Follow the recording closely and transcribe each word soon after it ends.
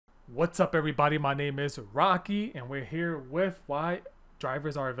What's up, everybody? My name is Rocky, and we're here with why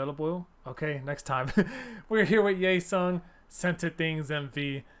drivers are available. Okay, next time. We're here with YESUNG, Scented Things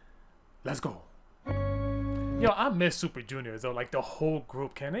MV. Let's go. Yo, I miss Super Juniors though, like the whole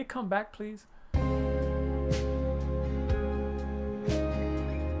group. Can they come back, please?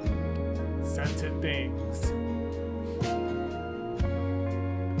 Scented Things.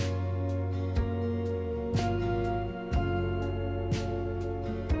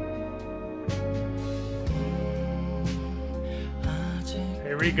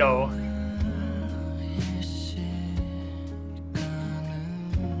 Here we go.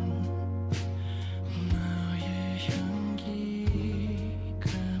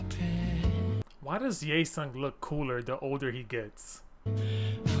 Why does YESUNG look cooler the older he gets?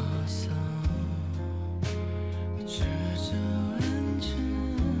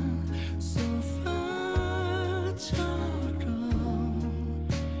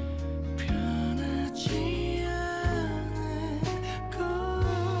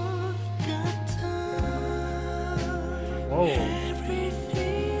 Whoa.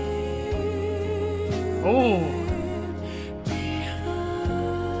 Oh.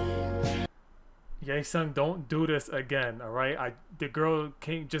 YESUNG, don't do this again, alright? The girl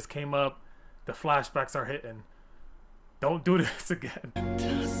just came up. The flashbacks are hitting. Don't do this again.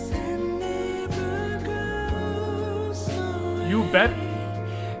 You bet.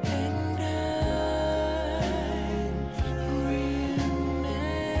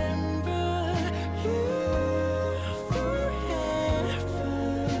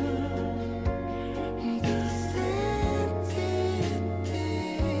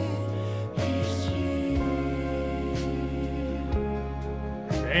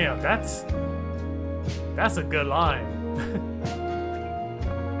 Damn, that's a good line.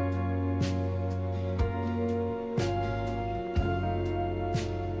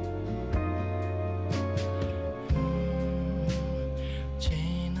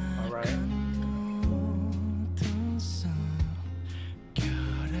 All right.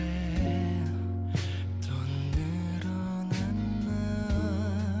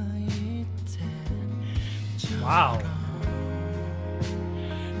 Wow.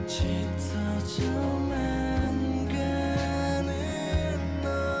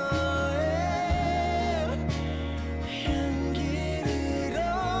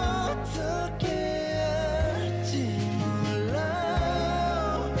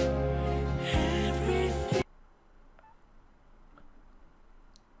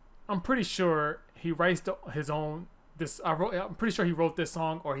 I'm pretty sure he writes his own. I'm pretty sure he wrote this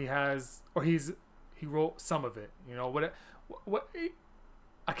song, or he wrote some of it. You know what?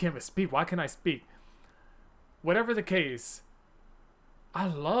 I can't even speak. Why can't I speak? Whatever the case, I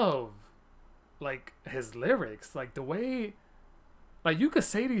love like his lyrics, like the way, like you could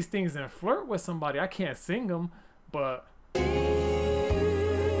say these things and flirt with somebody. I can't sing them, but.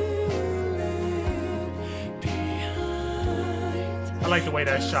 I like the way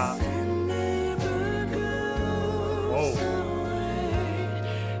that's shot. Whoa.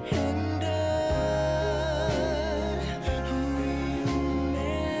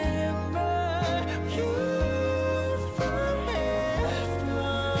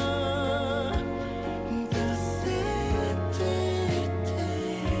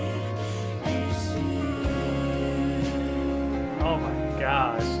 Oh my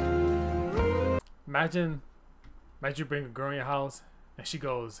gosh. Imagine you bring a girl in your house and she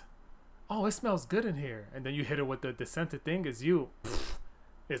goes, "Oh, it smells good in here," and then you hit her with the scented thing. Is you? Pfft,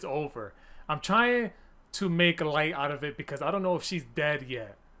 it's over. I'm trying to make a light out of it because I don't know if she's dead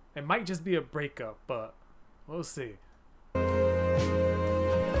yet. It might just be a breakup, but we'll see.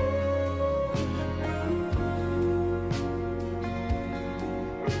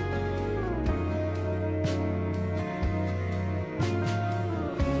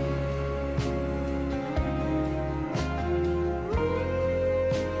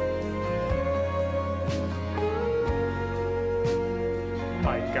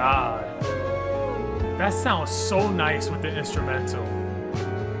 God, that sounds so nice with the instrumental.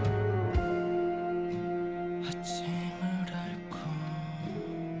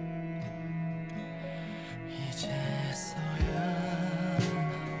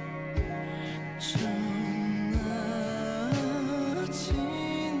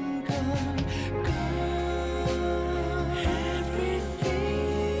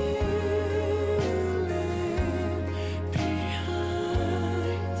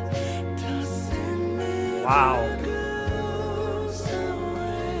 Wow.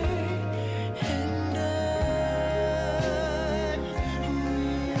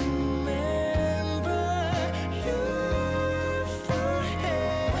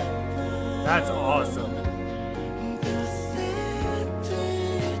 That's awesome.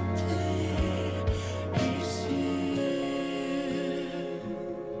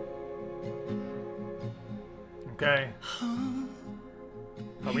 Okay.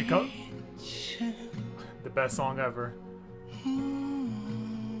 Are we go? The best song ever.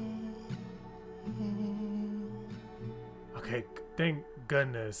 Okay, thank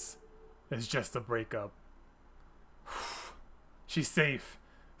goodness it's just a breakup. She's safe.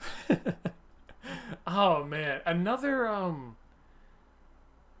 Oh man, another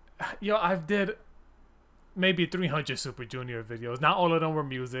yo, I've did maybe 300 Super Junior videos. Not all of them were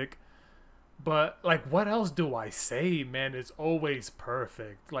music, but like, what else do I say, man? It's always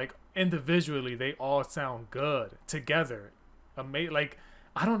perfect. Like, individually they all sound good. Together, like,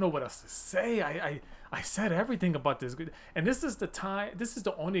 I don't know what else to say. I said everything about this, and this is the time. This is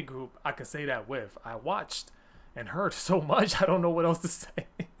the only group I can say that with. I watched and heard so much. I don't know what else to say.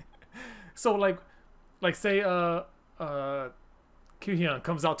 So like say Kyuhyun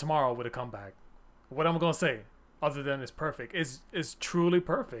comes out tomorrow with a comeback. What am I gonna say other than it's perfect? It's truly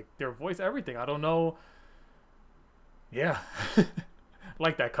perfect. Their voice, everything. I don't know. Yeah,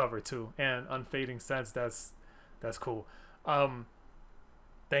 like that cover too, and Unfading Sense. That's cool.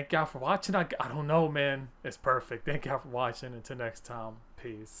 Thank y'all for watching. I don't know, man. It's perfect. Thank y'all for watching. Until next time,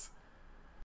 peace.